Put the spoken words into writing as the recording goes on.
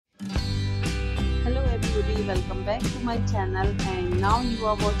everybody, welcome back to my channel, and now you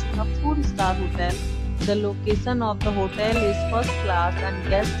are watching a 4-star hotel. The location of the hotel is first class and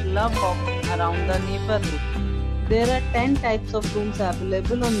guests love walking around the neighborhood. There are 10 types of rooms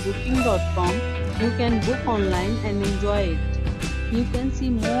available on booking.com. You can book online and enjoy it. You can see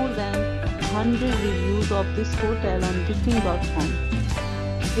more than 100 reviews of this hotel on booking.com.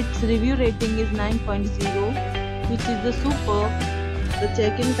 Its review rating is 9.0, which is the superb. The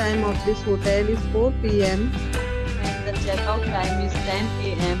check-in time of this hotel is 4 p.m. and the check-out time is 10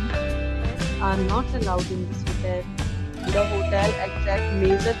 a.m. Pets are not allowed in this hotel. The hotel accepts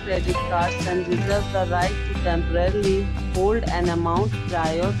major credit cards and reserves the right to temporarily hold an amount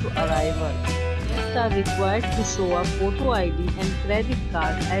prior to arrival. Guests are required to show a photo ID and credit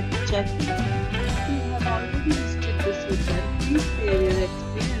card at check-in. If you have already visited this hotel, please share your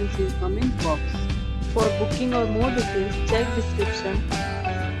experience in comment box. For booking or more details, check description.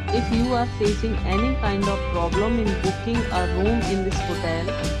 If you are facing any kind of problem in booking a room in this hotel,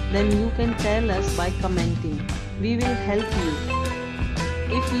 then you can tell us by commenting. We will help you.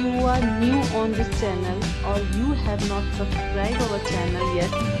 If you are new on this channel or you have not subscribed our channel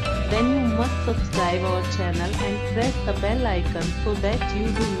yet, then you must subscribe our channel and press the bell icon so that you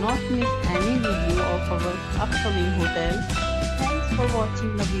do not miss any video of our upcoming hotel. Thanks for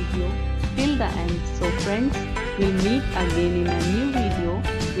watching the video till the end. So friends, we'll meet again in a new video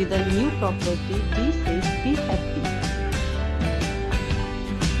with a new property. Be safe, be happy.